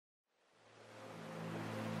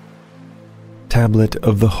Tablet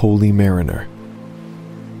of the Holy Mariner.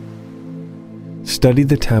 Study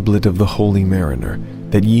the tablet of the Holy Mariner,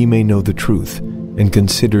 that ye may know the truth, and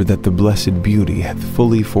consider that the blessed beauty hath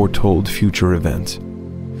fully foretold future events.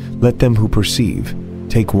 Let them who perceive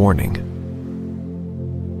take warning.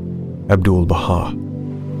 Abdul Baha.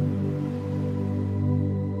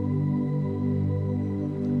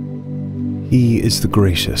 He is the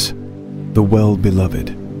gracious, the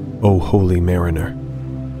well-beloved, O Holy Mariner.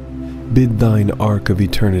 Bid thine ark of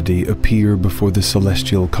eternity appear before the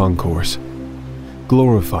celestial concourse.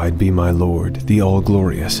 Glorified be my Lord, the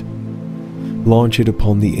all-glorious. Launch it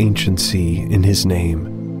upon the ancient sea in his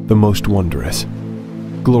name, the most wondrous.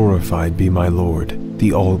 Glorified be my Lord,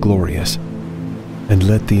 the all-glorious. And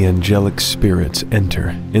let the angelic spirits enter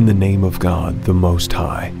in the name of God, the Most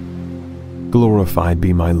High. Glorified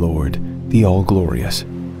be my Lord, the all-glorious.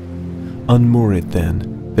 Unmoor it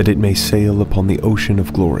then, that it may sail upon the ocean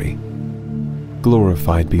of glory.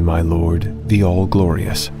 Glorified be my Lord, the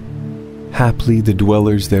all-glorious. Haply the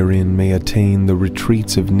dwellers therein may attain the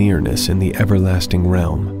retreats of nearness in the everlasting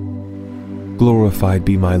realm. Glorified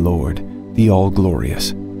be my Lord, the all-glorious.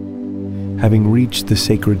 Having reached the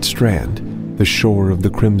sacred strand, the shore of the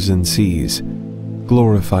crimson seas,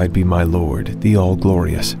 glorified be my Lord, the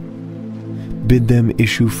all-glorious. Bid them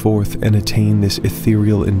issue forth and attain this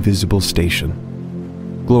ethereal invisible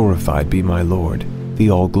station. Glorified be my Lord, the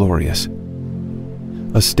all-glorious.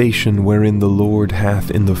 A station wherein the Lord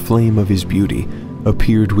hath in the flame of his beauty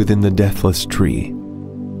appeared within the deathless tree.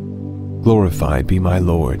 Glorified be my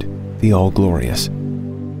Lord, the all-glorious.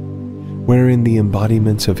 Wherein the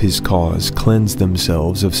embodiments of his cause cleanse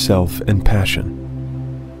themselves of self and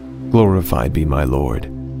passion. Glorified be my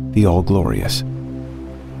Lord, the all-glorious.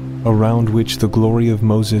 Around which the glory of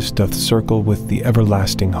Moses doth circle with the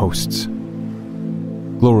everlasting hosts.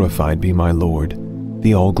 Glorified be my Lord,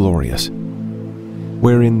 the all-glorious.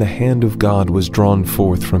 Wherein the hand of God was drawn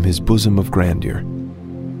forth from his bosom of grandeur.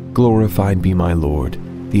 Glorified be my Lord,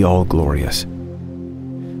 the all-glorious.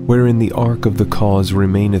 Wherein the ark of the cause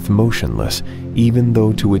remaineth motionless, even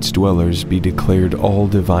though to its dwellers be declared all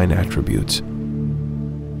divine attributes.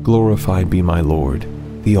 Glorified be my Lord,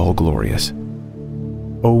 the all-glorious.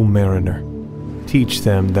 O Mariner, teach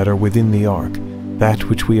them that are within the ark that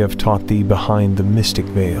which we have taught thee behind the mystic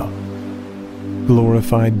veil.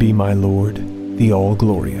 Glorified be my Lord, the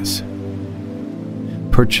all-glorious.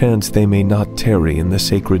 Perchance they may not tarry in the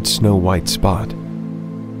sacred snow-white spot.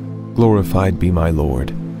 Glorified be my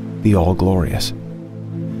Lord, the all-glorious,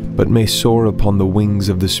 but may soar upon the wings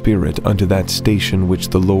of the Spirit unto that station which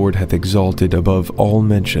the Lord hath exalted above all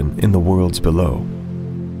mention in the worlds below.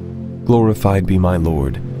 Glorified be my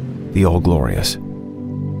Lord, the all-glorious.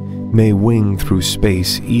 May wing through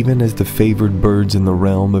space even as the favored birds in the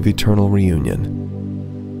realm of eternal reunion.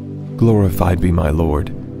 Glorified be my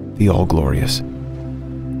Lord, the all-glorious.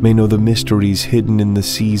 May know the mysteries hidden in the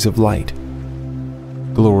seas of light.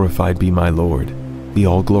 Glorified be my Lord, the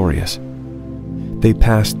all-glorious. They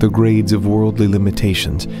passed the grades of worldly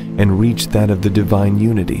limitations and reached that of the divine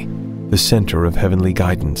unity, the center of heavenly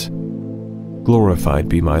guidance. Glorified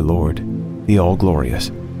be my Lord, the all-glorious.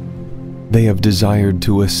 They have desired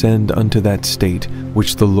to ascend unto that state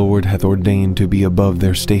which the Lord hath ordained to be above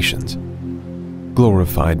their stations.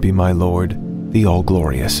 Glorified be my Lord, the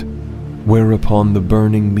all-glorious. Whereupon the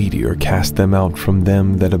burning meteor cast them out from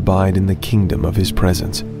them that abide in the kingdom of his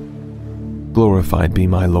presence. Glorified be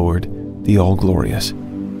my Lord, the all-glorious.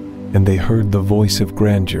 And they heard the voice of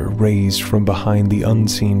grandeur raised from behind the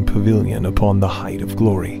unseen pavilion upon the height of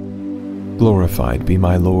glory. Glorified be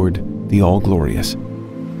my Lord, the all-glorious.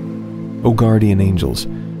 O guardian angels,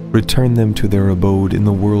 return them to their abode in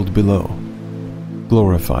the world below.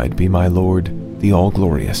 Glorified be my Lord, the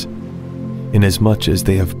all-glorious, inasmuch as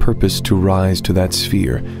they have purposed to rise to that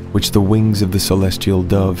sphere which the wings of the celestial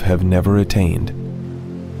dove have never attained.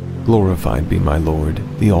 Glorified be my Lord,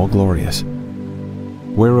 the all-glorious.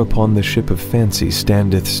 Whereupon the ship of fancy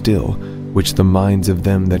standeth still, which the minds of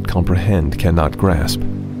them that comprehend cannot grasp.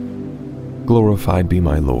 Glorified be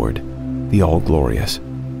my Lord, the all-glorious.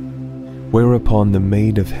 Whereupon the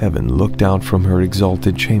Maid of Heaven looked out from her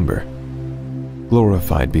exalted chamber.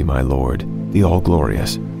 Glorified be my Lord, the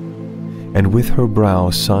all-glorious, and with her brow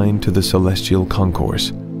signed to the celestial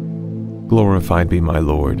concourse. Glorified be my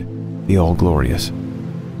Lord, the all-glorious.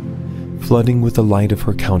 Flooding with the light of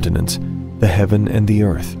her countenance the heaven and the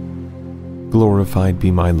earth. Glorified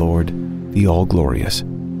be my Lord, the all-glorious.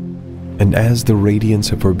 And as the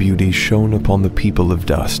radiance of her beauty shone upon the people of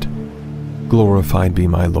dust, glorified be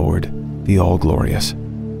my Lord, the all-glorious.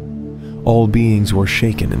 All beings were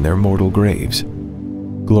shaken in their mortal graves.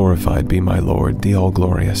 Glorified be my Lord, the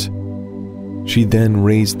all-glorious. She then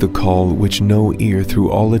raised the call which no ear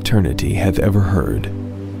through all eternity hath ever heard.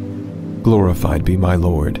 Glorified be my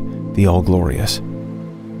Lord, the All-Glorious.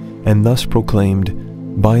 And thus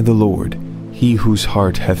proclaimed, By the Lord, he whose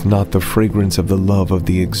heart hath not the fragrance of the love of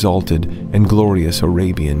the exalted and glorious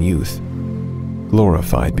Arabian youth.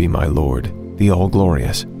 Glorified be my Lord, the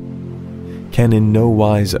All-Glorious. Can in no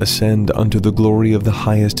wise ascend unto the glory of the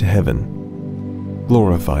highest heaven.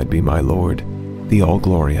 Glorified be my Lord, the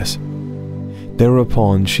All-Glorious.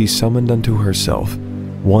 Thereupon she summoned unto herself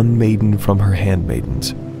one maiden from her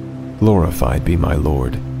handmaidens. Glorified be my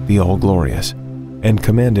Lord, the All-Glorious, and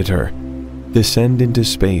commanded her, Descend into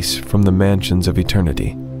space from the mansions of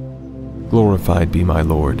eternity. Glorified be my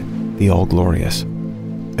Lord, the All-Glorious,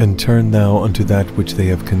 and turn thou unto that which they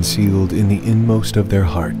have concealed in the inmost of their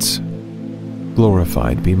hearts.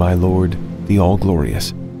 Glorified be my Lord, the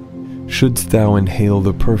All-Glorious. Shouldst thou inhale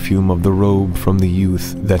the perfume of the robe from the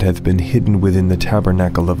youth that hath been hidden within the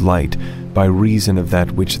tabernacle of light by reason of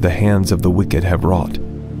that which the hands of the wicked have wrought.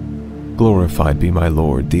 Glorified be my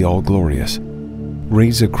Lord, the All-Glorious.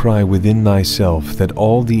 Raise a cry within thyself that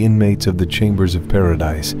all the inmates of the chambers of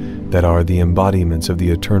paradise, that are the embodiments of the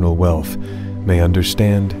eternal wealth, may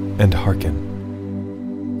understand and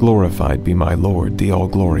hearken. Glorified be my Lord, the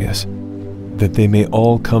All-Glorious, that they may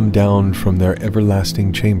all come down from their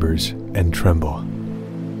everlasting chambers and tremble.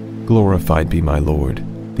 Glorified be my Lord,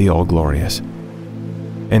 the All-Glorious,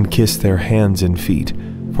 and kiss their hands and feet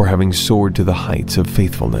for having soared to the heights of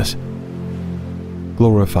faithfulness.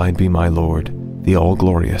 Glorified be my Lord, the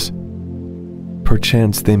All-Glorious.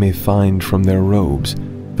 Perchance they may find from their robes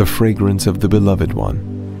the fragrance of the Beloved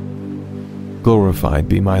One. Glorified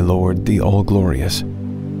be my Lord, the All-Glorious.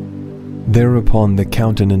 Thereupon the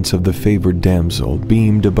countenance of the favored damsel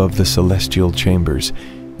beamed above the celestial chambers,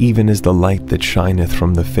 even as the light that shineth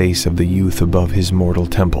from the face of the youth above his mortal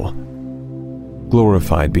temple.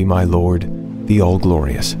 Glorified be my Lord, the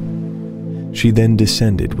All-Glorious. She then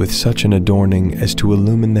descended with such an adorning as to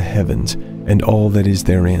illumine the heavens and all that is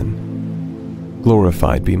therein.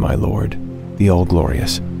 Glorified be my Lord, the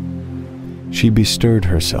All-Glorious. She bestirred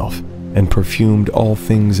herself and perfumed all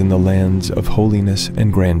things in the lands of holiness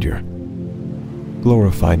and grandeur.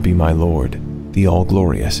 Glorified be my Lord, the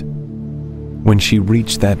All-Glorious. When she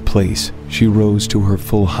reached that place, she rose to her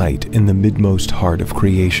full height in the midmost heart of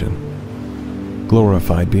creation.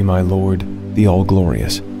 Glorified be my Lord, the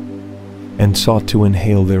All-Glorious, and sought to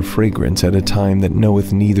inhale their fragrance at a time that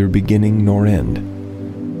knoweth neither beginning nor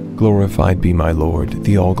end. Glorified be my Lord,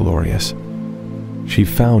 the All-Glorious. She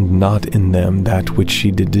found not in them that which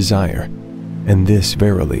she did desire, and this,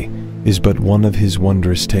 verily, is but one of his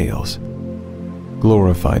wondrous tales.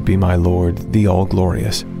 Glorified be my Lord, the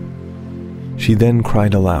All-Glorious. She then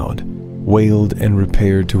cried aloud, wailed, and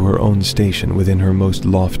repaired to her own station within her most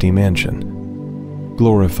lofty mansion.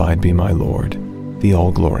 Glorified be my Lord, the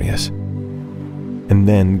All-Glorious. And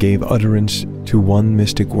then gave utterance to one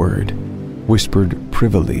mystic word, whispered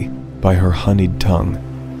privily by her honeyed tongue.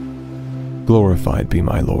 Glorified be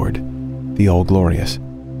my Lord, the All-Glorious,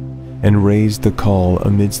 and raised the call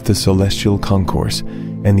amidst the celestial concourse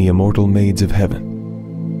and the immortal maids of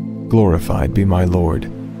heaven. Glorified be my Lord,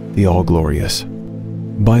 the All-Glorious.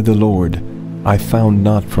 By the Lord, I found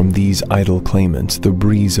not from these idle claimants the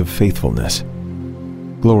breeze of faithfulness.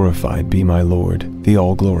 Glorified be my Lord, the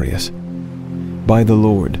All-Glorious. By the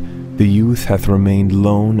Lord, the youth hath remained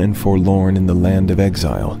lone and forlorn in the land of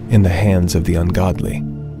exile, in the hands of the ungodly.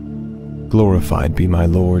 Glorified be my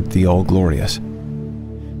Lord, the All-Glorious.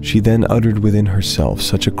 She then uttered within herself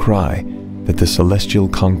such a cry that the celestial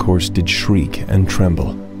concourse did shriek and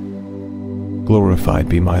tremble. Glorified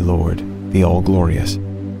be my Lord, the All-Glorious.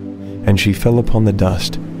 And she fell upon the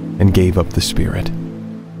dust, and gave up the spirit.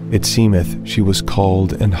 It seemeth she was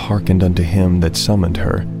called and hearkened unto him that summoned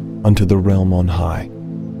her unto the realm on high.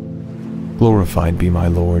 Glorified be my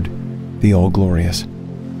Lord, the All-Glorious.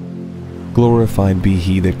 Glorified be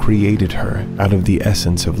he that created her out of the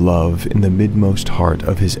essence of love in the midmost heart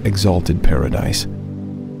of his exalted paradise.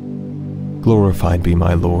 Glorified be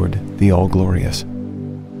my Lord, the All-Glorious.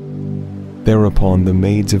 Thereupon the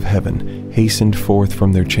maids of heaven hastened forth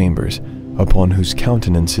from their chambers, upon whose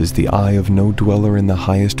countenances the eye of no dweller in the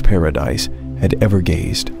highest paradise had ever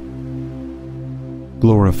gazed.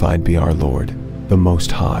 Glorified be our Lord, the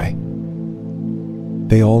Most High.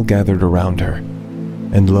 They all gathered around her,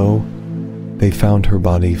 and lo, they found her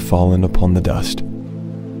body fallen upon the dust.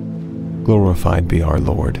 Glorified be our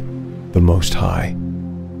Lord, the Most High.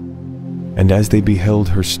 And as they beheld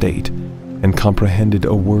her state, and comprehended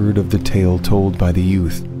a word of the tale told by the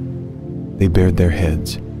youth, they bared their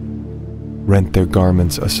heads, rent their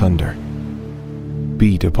garments asunder,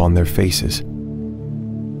 beat upon their faces,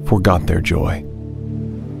 forgot their joy,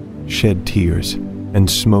 shed tears, and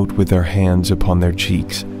smote with their hands upon their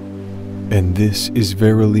cheeks. And this is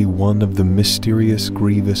verily one of the mysterious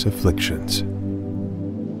grievous afflictions.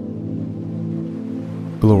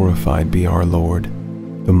 Glorified be our Lord,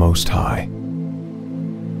 the Most High.